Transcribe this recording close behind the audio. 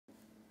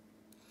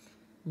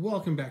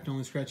Welcome back to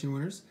Only Scratching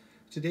Winners.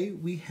 Today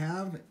we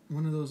have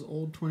one of those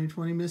old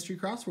 2020 mystery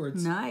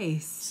crosswords.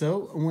 Nice.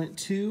 So I went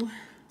to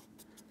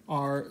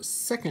our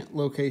second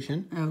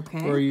location,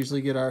 Okay. where we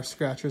usually get our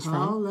scratchers from.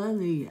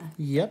 Hallelujah.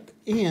 Yep,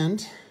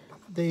 and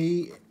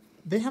they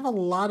have a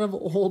lot of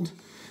old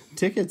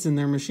tickets in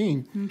their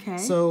machine. Okay.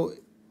 So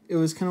it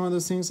was kind of one of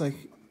those things like,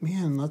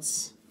 man,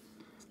 let's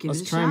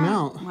try them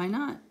out. Why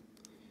not?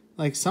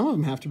 Like some of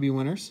them have to be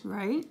winners.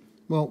 Right.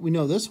 Well, we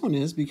know this one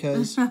is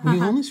because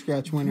we only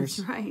scratch winners.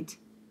 That's right.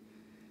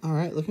 All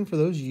right, looking for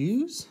those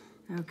U's.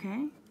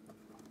 Okay.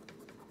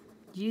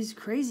 U's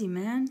crazy,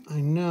 man.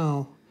 I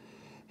know.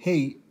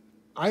 Hey,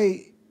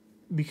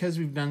 because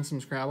we've done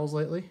some Scrabbles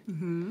lately,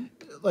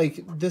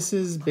 like this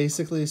is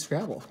basically a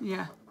Scrabble.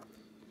 Yeah.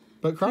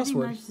 But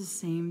crossword. Pretty much the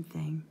same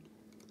thing.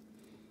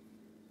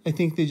 I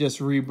think they just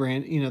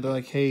rebrand, they're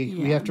like, hey,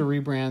 we have to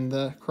rebrand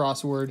the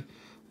crossword.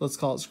 Let's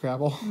call it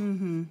Scrabble.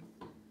 Mm-hmm.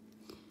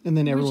 And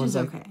then everyone's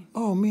like, okay.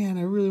 Oh man,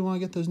 I really want to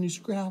get those new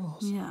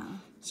Scrabbles. Yeah.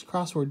 It's a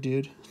crossword,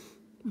 dude.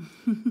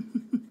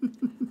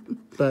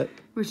 But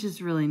which is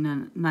really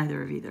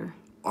neither of either.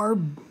 I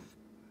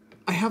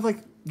have like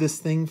this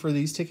thing for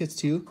these tickets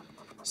too.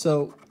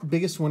 So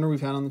biggest winner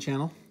we've had on the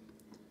channel,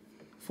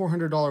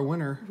 $400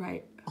 winner.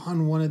 Right.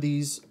 On one of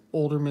these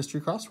older mystery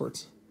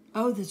crosswords.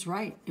 Oh, that's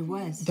right. It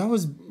was. That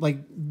was like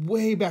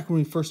way back when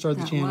we first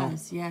started the channel. That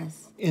was,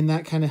 yes. And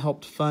that kind of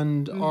helped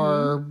fund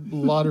our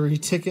lottery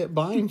ticket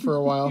buying for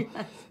a while.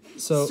 Yes.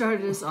 So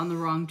started us on the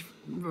wrong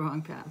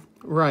path.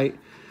 Right.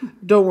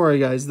 Don't worry,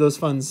 guys. Those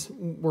funds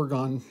were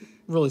gone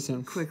really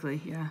soon.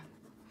 Quickly, yeah.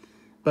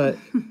 But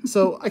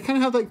so I kind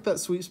of have like that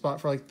sweet spot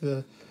for like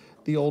the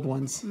old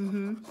ones.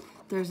 Mm-hmm.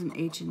 There's an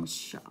H in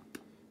shop.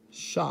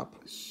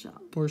 Shop.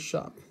 Shop. Where's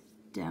shop?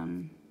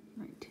 Down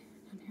right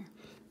down here.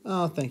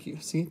 Oh, thank you.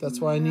 See, that's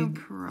why I need.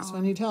 That's why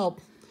I need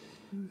help.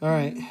 All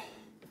right.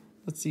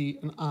 Let's see,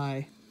 an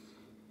I.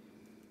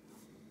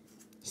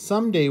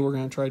 Someday we're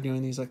gonna try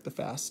doing these like the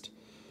fast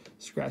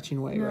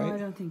scratching way, right? No, I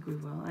don't think we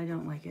will. I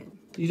don't like it.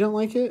 You don't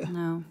like it?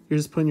 No. You're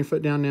just putting your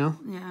foot down now?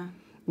 Yeah.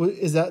 Well,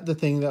 is that the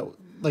thing that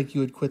like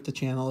you would quit the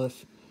channel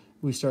if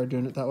we started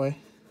doing it that way?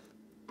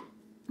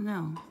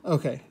 No.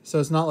 Okay, so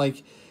it's not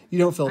like you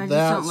don't feel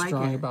that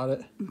strong about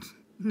it.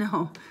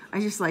 No, I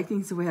just like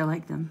things the way I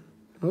like them.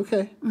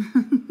 Okay.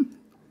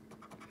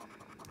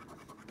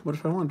 What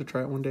if I wanted to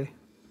try it one day?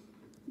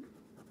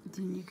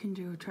 Then you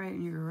can try it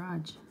in your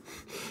garage.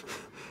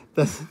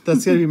 That's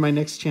gonna be my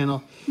next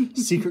channel,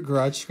 Secret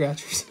Garage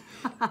Scratchers.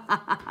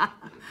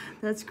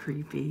 That's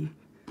creepy.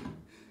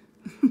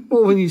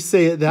 Well, when you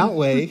say it that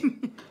way.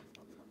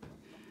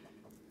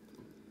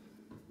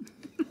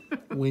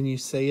 When you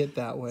say it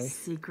that way.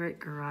 Secret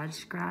Garage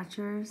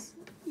Scratchers.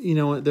 You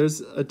know what?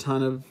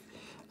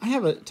 I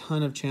have a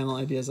ton of channel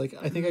ideas. Like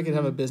I think I could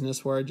have a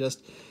business where I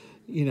just,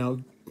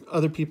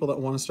 other people that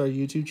want to start a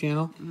YouTube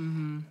channel,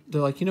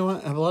 they're like, you know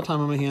what? I have a lot of time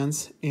on my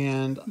hands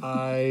and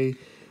I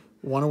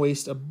want to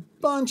waste a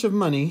bunch of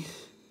money.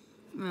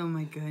 Oh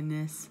my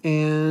goodness.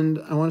 And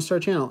I want to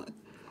start a channel,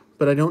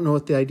 but I don't know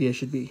what the idea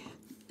should be.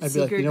 I'd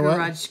Secret be like, you know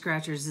Garage what?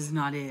 Scratchers is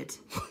not it.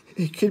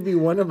 It could be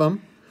one of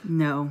them.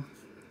 No.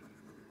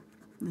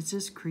 It's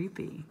just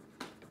creepy.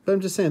 But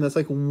I'm just saying that's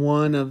like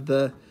one of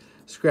the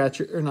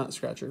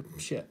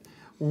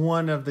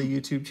one of the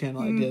YouTube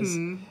channel ideas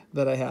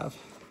that I have.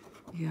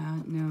 Yeah,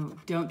 no.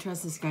 Don't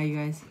trust this guy, you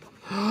guys.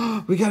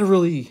 We got a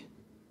real E.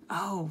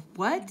 Oh,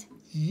 what?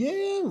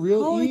 Yeah,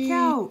 real Holy E.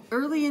 cow.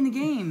 Early in the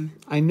game.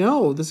 I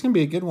know. This is going to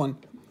be a good one.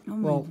 Oh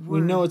my well, word.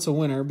 we know it's a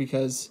winner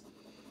because...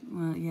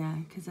 Well, yeah,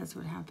 because that's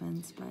what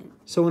happens, but...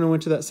 So when I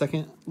went to that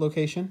second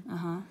location...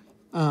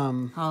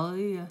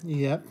 Hallelujah.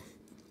 Yep.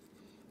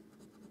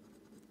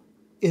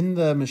 In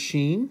the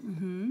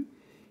machine,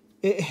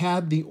 it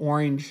had the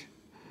orange,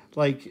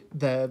 like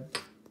the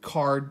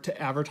card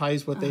to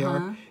advertise what they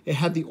are. It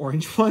had the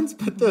orange ones,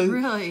 but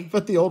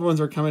the old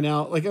ones were coming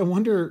out. Like I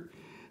wonder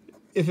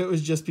if it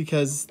was just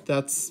because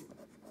that's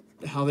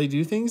how they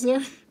do things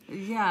there.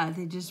 Yeah,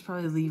 they just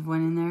probably leave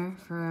one in there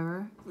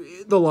forever.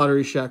 The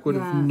Lottery Shack would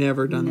have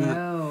never done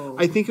that.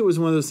 I think it was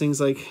one of those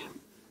things like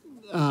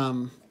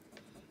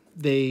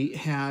they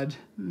had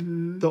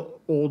the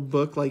old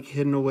book like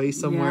hidden away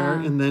somewhere,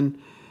 and then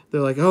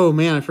they're like, "Oh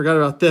man, I forgot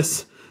about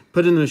this.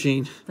 Put it in the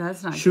machine."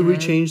 That's not. Should we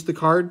change the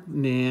card?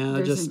 Nah,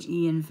 there's an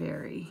E in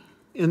fairy.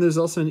 And there's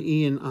also an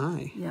E in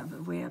I. Yeah,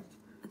 but way up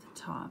at the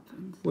top.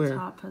 And Where?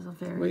 Top has a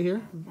fairy. Right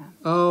here? Yeah.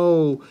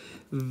 Oh,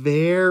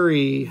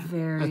 very.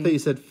 Very. I thought you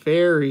said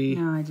fairy.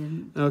 No, I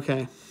didn't.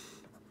 Okay.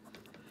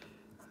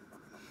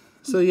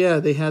 So yeah,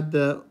 they had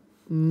the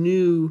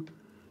new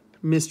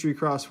mystery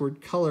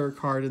crossword color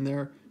card in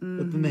there,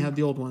 but then they had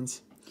the old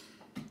ones.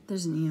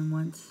 There's an E in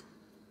once.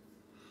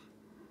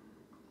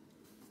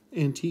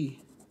 And T.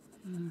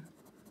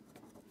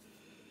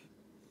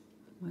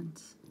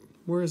 Once.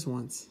 Where is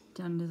once?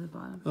 Down to the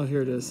bottom. Oh,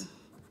 here it is.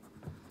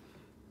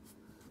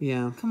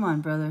 Yeah. Come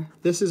on, brother.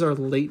 This is our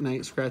late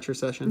night scratcher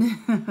session.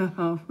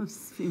 Oh, it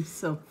seems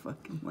so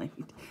fucking late.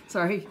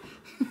 Sorry.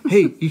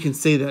 Hey, you can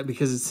say that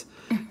because it's,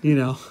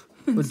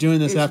 we're doing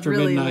this after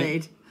really midnight.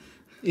 Late.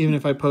 Even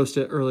if I post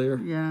it earlier.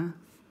 Yeah.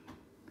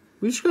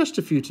 We've scratched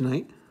a few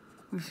tonight.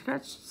 We've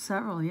scratched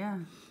several, yeah.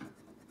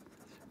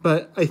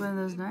 But it's one of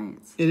those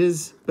nights. It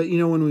is. But you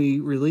know, when we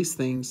release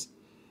things,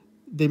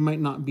 they might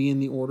not be in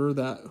the order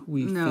that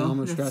we film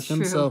or scratch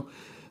them. So,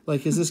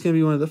 like, is this going to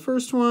be one of the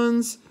first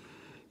ones?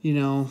 You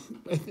know,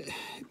 it'd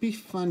be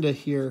fun to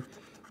hear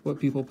what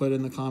people put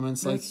in the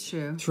comments. That's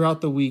true.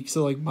 Throughout the week.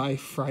 So, like, by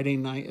Friday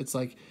night, it's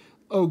like,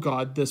 oh,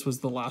 God, this was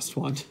the last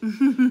one.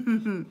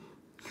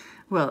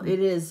 Well, it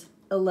is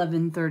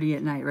 11:30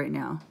 at night right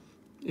now.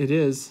 It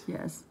is.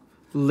 Yes.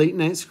 Late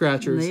Night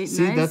Scratchers.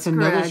 See, that's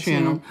another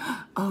channel.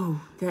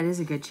 Oh, that is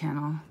a good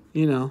channel.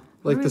 You know,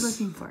 like what are we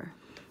looking for?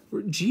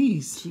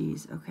 G's.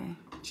 G's, okay.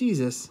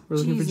 Jesus. We're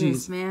looking for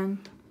G's. Man.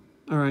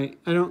 All right.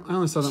 I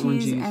only saw that one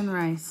G. Cheese and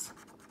rice.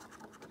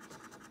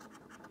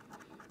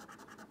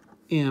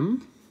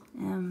 M.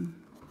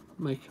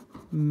 Like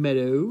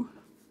meadow.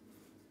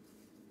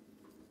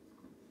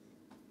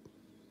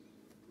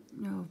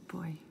 Oh,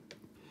 boy.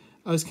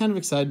 I was kind of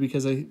excited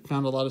because I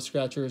found a lot of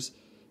scratchers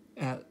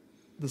at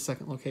the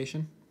second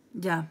location.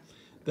 Yeah.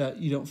 That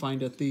you don't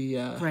find at the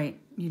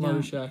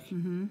Lottery Shack.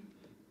 Mm-hmm.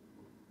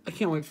 I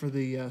can't wait for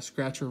the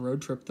Scratcher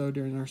road trip, though,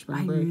 during our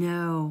spring break. I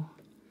know.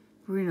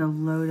 We're going to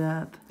load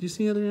up. Do you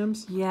see other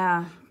M's?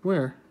 Yeah.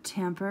 Where?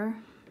 Tamper.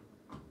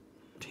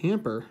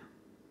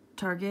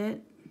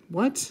 Target.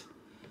 What?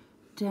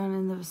 Down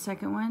in the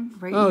second one.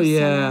 Right. Oh,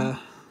 yeah.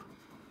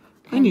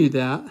 I knew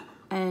that.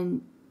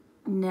 And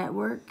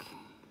Network.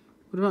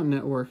 What about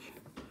Network?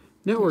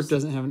 Network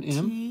doesn't have an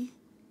M.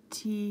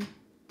 T.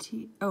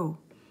 Oh.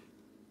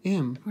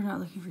 M. We're not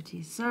looking for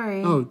T.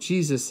 Sorry. Oh,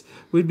 Jesus.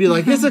 We'd be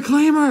like, it's a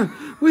claimer.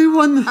 We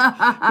won.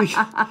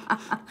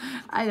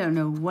 I don't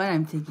know what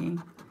I'm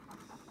thinking.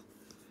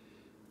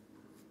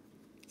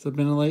 It's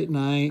been a late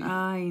night.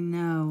 I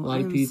know. A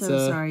lot of pizza. I'm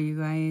so sorry, you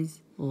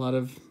guys. A lot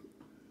of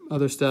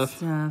other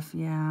stuff.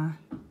 Yeah.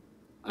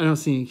 I don't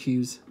see any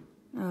Q's.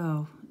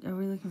 Oh, are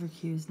we looking for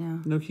Q's now?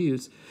 No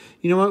Q's.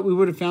 You know what? We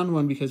would have found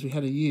one because we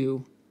had a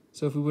U.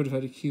 So if we would have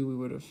had a Q, we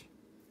would have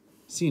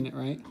seen it,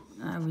 right?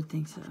 I would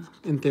think so.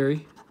 In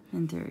theory.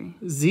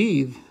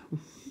 Z.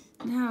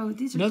 No,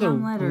 these are another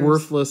dumb letters.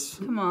 Worthless.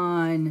 Come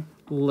on.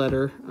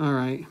 Letter. All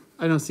right.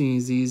 I don't see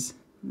any Z's.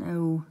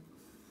 No.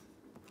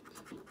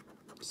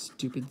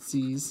 Stupid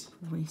Z's.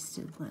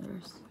 Wasted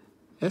letters.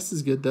 S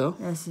is good, though.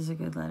 S is a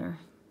good letter.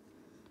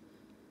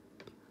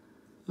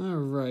 All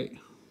right.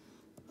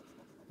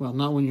 Well,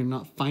 not when you're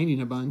not finding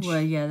a bunch.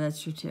 Well, yeah,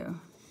 that's true, too.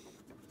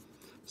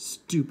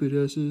 Stupid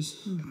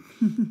S's.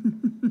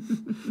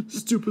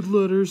 Stupid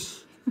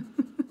letters.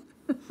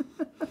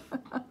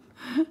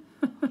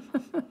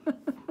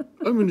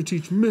 I'm going to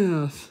teach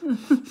math.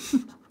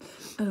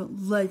 I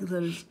don't like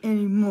letters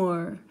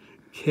anymore.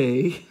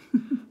 K.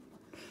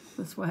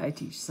 That's why I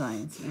teach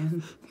science,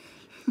 man.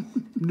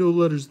 No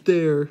letters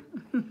there.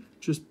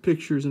 Just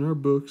pictures in our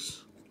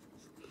books.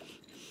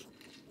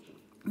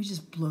 We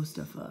just blow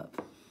stuff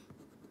up.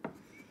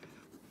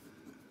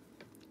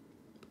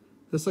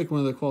 That's like one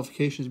of the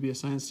qualifications to be a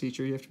science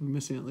teacher. You have to be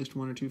missing at least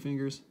one or two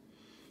fingers.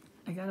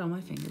 I got all my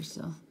fingers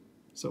still.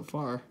 So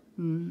far.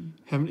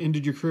 Haven't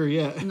ended your career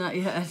yet. Not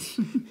yet.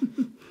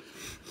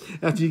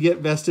 After you get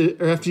vested,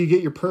 or after you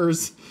get your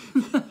PERS.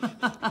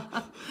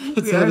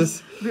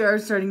 We are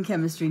starting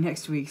chemistry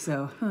next week,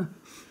 so.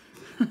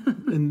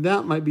 And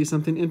that might be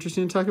something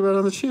interesting to talk about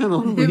on the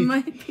channel. It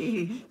might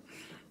be.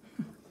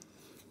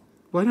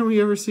 Why don't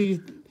we ever see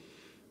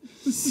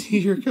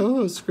your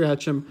co-host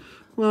scratch him?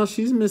 Well,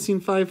 she's missing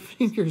 5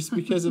 fingers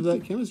because of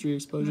that chemistry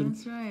explosion.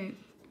 That's right.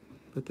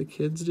 But the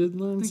kids did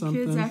learn something.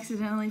 The kids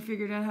accidentally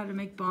figured out how to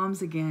make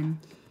bombs again.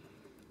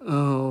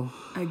 Oh.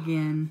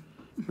 Again.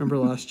 Remember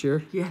last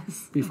year?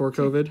 Yes. Before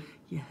COVID?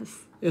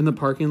 Yes. In the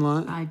parking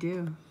lot? I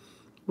do.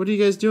 What are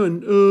you guys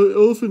doing?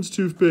 Elephant's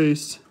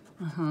toothpaste.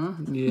 Uh-huh.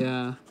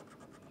 Yeah.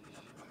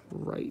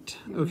 Right.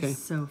 Okay.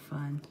 Was so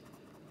fun.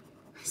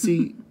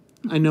 See,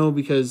 I know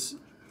because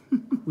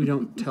we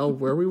don't tell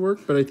where we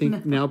work, but I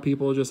think now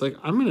people are just like,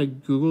 I'm going to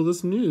Google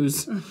this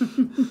news.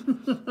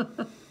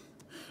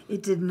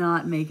 It did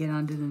not make it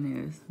onto the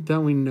news. That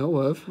we know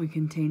of. We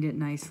contained it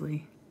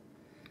nicely.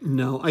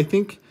 No, I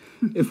think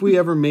if we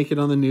ever make it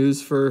on the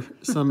news for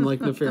some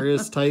like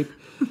nefarious type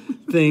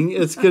thing,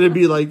 it's going to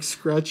be like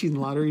scratching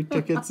lottery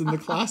tickets in the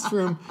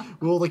classroom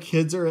while the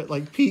kids are at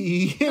like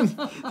PE. And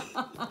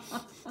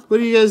what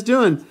are you guys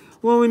doing?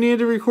 Well, we need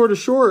to record a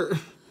short.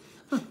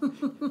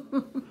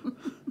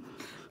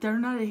 They're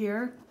not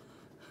here.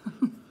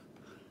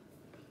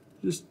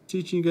 Just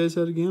teaching you guys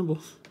how to gamble.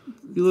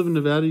 You live in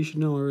Nevada, you should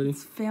know already.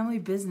 It's family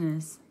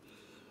business.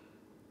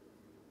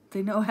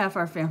 They know half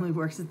our family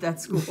works at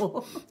that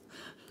school.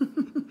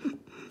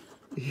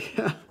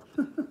 Yeah.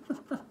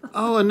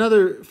 Oh,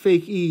 another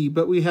fake E,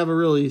 but we have a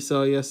real E,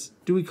 so yes.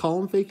 Do we call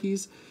them fake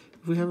E's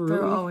if we have a real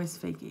They're E? always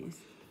fake E's.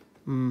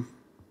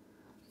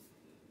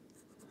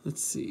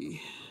 Let's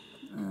see.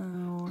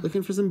 Oh.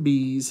 Looking for some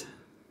B's.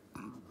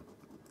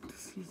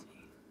 Excuse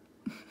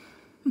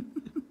me.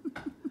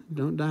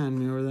 Don't die on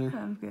me over there.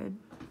 I'm good.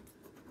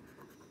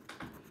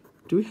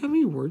 Do we have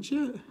any words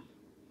yet?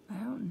 I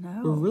don't know.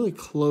 We're really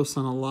close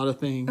on a lot of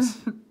things.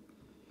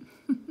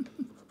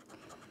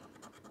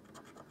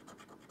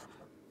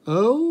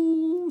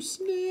 Oh,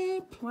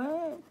 snap.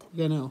 What?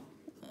 Yeah, no.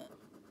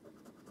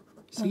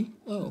 See?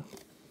 Oh.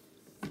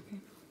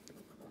 Okay.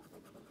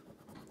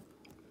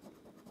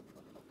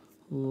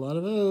 A lot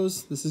of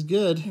O's. This is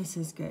good. This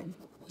is good.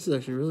 This is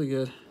actually really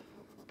good.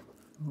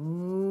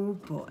 Oh,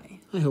 boy.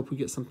 I hope we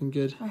get something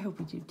good. I hope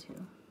we do,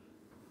 too.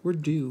 We're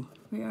due.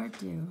 We are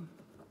due.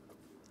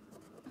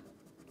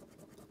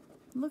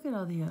 Look at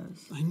all the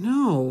O's. I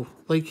know.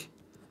 Like...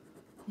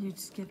 You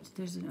skipped,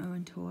 there's an O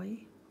in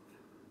toy.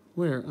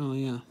 Where? Oh,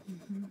 yeah.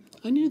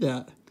 I knew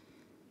that.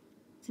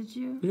 Did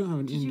you? We don't have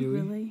an Did N, you do we?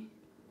 really?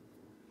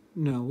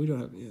 No, we don't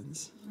have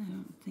N's. I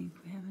don't think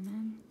we have an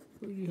N.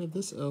 Where do you have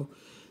this O?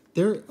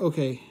 There,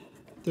 okay.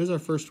 There's our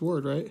first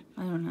word, right?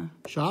 I don't know.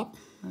 Shop?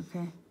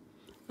 Okay.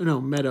 Oh,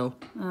 no, meadow.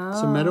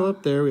 Oh. So meadow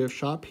up there. We have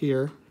shop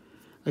here.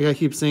 I gotta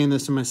keep saying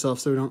this to myself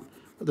so we don't...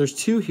 There's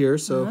two here,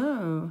 so...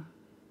 Oh.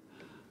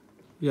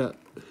 We got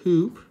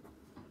hoop.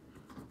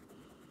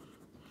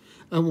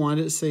 I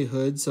wanted to say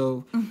hood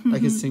so I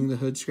could sing the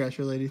Hood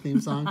Scratcher Lady theme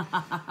song.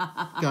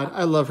 God,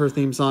 I love her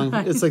theme song.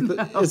 It's like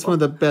it's one of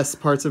the best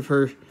parts of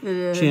her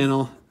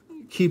channel.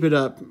 Keep it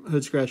up,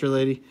 Hood Scratcher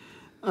Lady.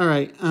 All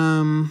right.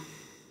 You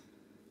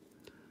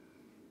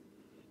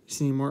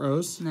see any more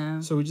O's?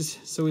 No.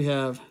 So we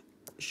have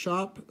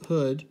shop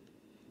hood.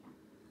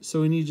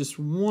 So we need just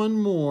one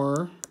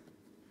more,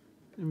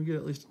 and we get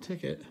at least a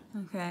ticket.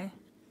 Okay.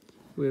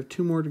 We have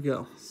two more to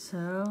go.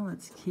 So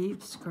let's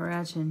keep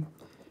scratching.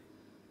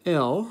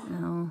 L.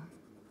 L.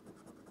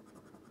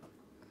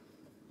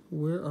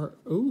 Where are...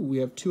 Oh, we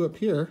have two up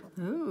here.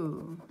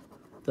 Ooh.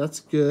 That's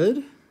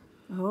good.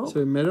 Oh.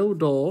 So meadow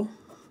dole.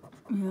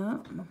 Yeah.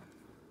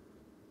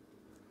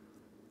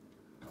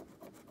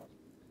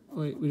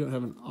 Wait, we don't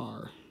have an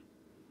R.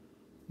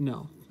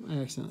 No, I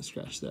accidentally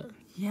scratched there.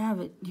 Yeah,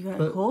 but you got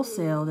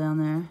wholesale down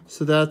there.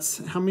 So that's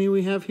how many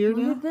we have here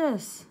now? Look at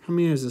this. How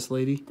many is this,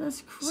 lady?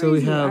 That's crazy. So we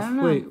I have, don't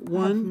know. wait, I have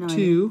 1, no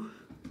 2,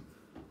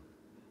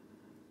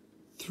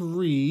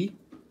 3,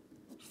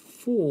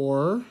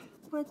 4,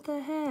 What the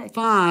heck?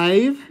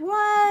 5.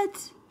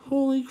 What?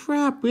 Holy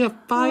crap, we have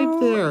 5 Oh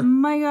there.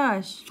 my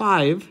gosh.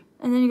 5.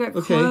 And then you got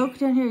Okay. cloak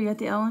down here. You got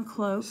the L in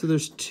cloak. So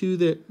there's 2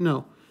 that,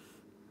 no.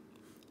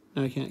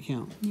 No, I can't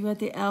count. You got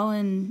the L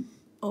in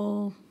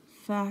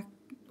olfac,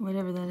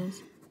 whatever that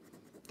is.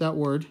 That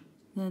word.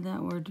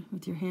 That word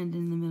with your hand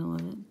in the middle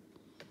of it.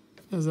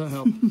 How does that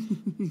help?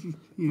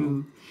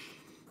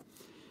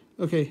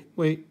 Okay,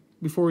 wait.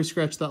 Before we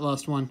scratch that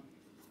last one.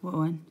 What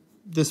one?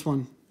 This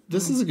one.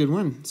 This is a good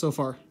one so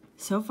far.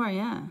 So far,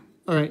 yeah.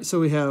 All right,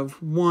 so we have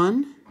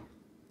 1,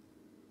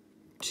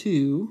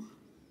 2,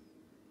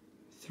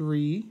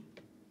 3,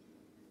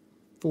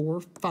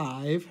 4,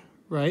 5,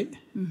 right?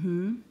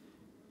 Mm-hmm.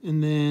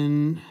 And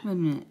then... Wait a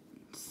minute.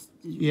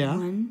 Yeah.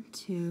 1,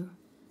 2,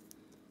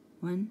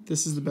 1.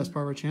 This is the best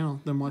part of our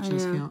channel, them watching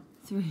us count.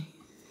 3,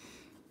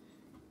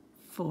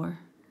 4,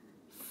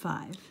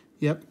 5.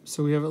 Yep,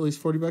 so we have at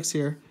least $40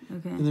 here.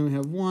 Okay. And then we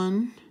have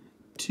 1,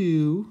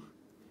 2,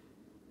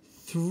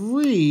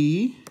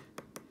 3,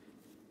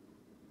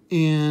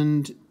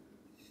 and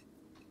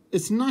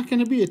it's not going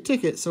to be a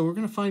ticket, so we're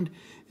going to find,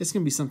 it's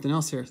going to be something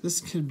else here.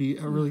 This could be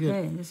a really good.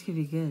 Okay, this could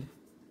be good.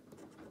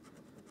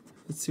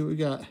 Let's see what we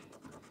got.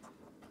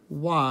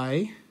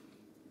 Y.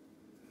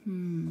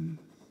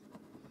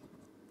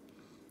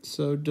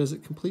 So does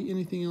it complete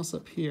anything else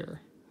up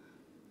here?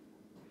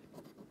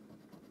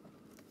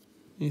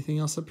 Anything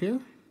else up here?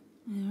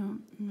 I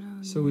don't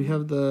know. So we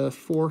have the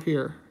 4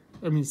 here.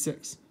 I mean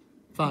 6,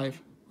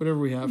 5, whatever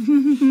we have.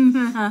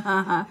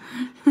 1,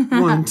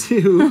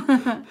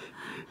 2,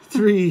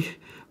 3,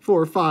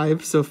 4,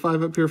 5. So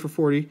 5 up here for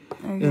 40.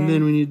 Okay. And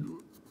then we need,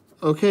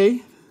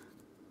 okay.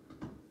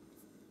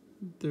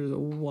 There's a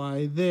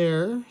Y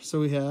there. So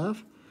we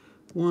have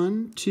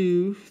 1,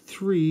 2,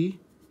 3,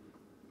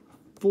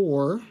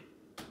 4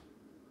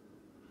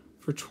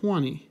 for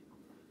 20.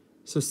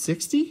 So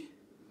 60?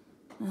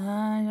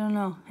 I don't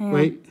know. Hang on.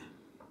 Wait.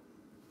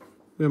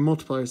 We have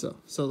multipliers though.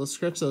 So let's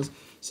scratch those.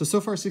 So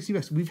far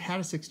 $60. We've had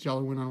a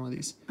 $60 win on one of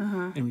these.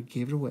 And we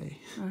gave it away.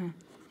 Okay.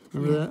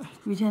 Remember that?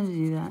 We tend to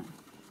do that.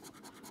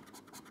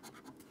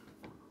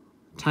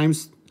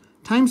 Times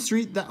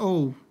 3. That,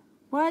 oh,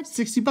 What?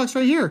 $60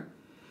 right here.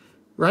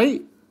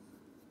 Right?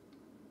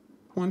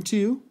 1,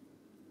 2,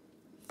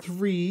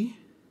 3,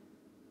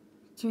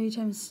 3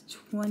 times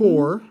 20.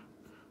 4.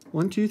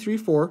 1, 2, 3,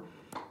 4.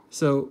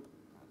 So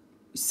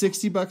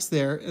 $60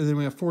 there, and then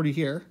we have 40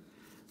 here.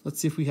 Let's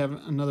see if we have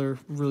another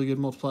really good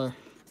multiplier.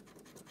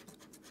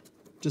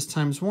 Just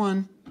times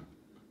 1.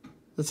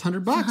 That's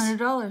 $100.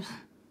 $100.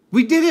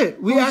 We did it.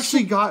 We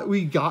actually got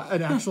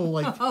an actual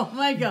like Oh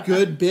my god.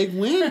 good big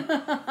win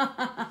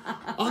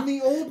on the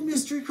old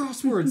Mystery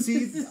Crossword.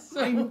 See,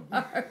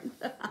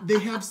 they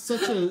have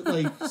such a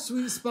like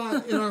sweet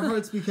spot in our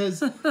hearts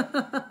because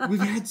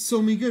we've had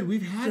so many good.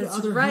 We've had That's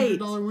other right.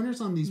 $100 winners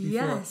on these before.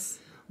 Yes.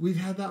 We've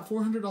had that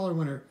 $400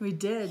 winner. We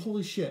did.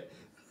 Holy shit!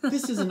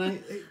 This is a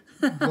night.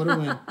 What a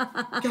win,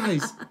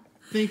 guys!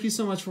 Thank you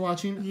so much for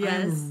watching.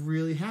 Yes. I'm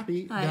really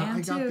happy that I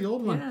got the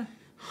old one. Yeah.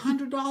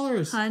 $100.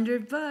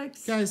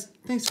 $100. Guys,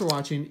 thanks for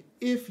watching.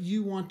 If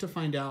you want to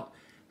find out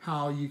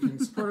how you can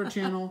support our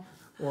channel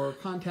or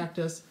contact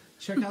us,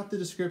 check out the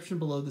description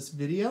below this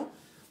video.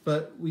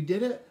 But we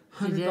did it.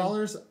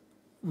 $100.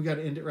 We got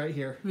to end it right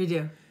here. We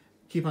do.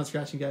 Keep on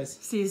scratching, guys.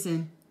 See you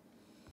soon.